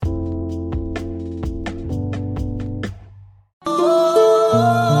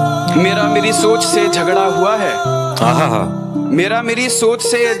मेरी सोच से झगड़ा हुआ है। मेरी सोच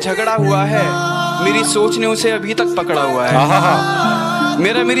से झगड़ा हुआ है। मेरी सोच ने उसे अभी तक पकड़ा हुआ है।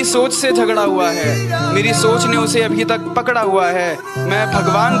 मेरी सोच से झगड़ा हुआ है। मेरी सोच ने उसे अभी तक पकड़ा हुआ है। मैं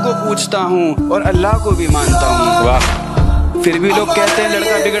भगवान को पूछता हूँ और अल्लाह को भी मानता हूँ। वाह, फिर भी लोग कहते हैं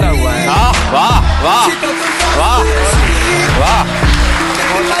लड़का बिगड़ा हुआ है। वाह वाह वाह वाह,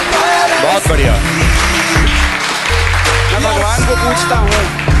 बहुत बढ़िया। मैं भगवान को पूछता हूँ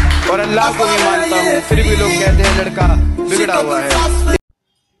और अल्लाह को भी मानता हूँ, फिर भी लोग कहते हैं लड़का बिगड़ा हुआ है।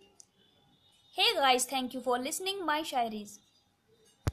 Hey guys, thank you for listening my shairis.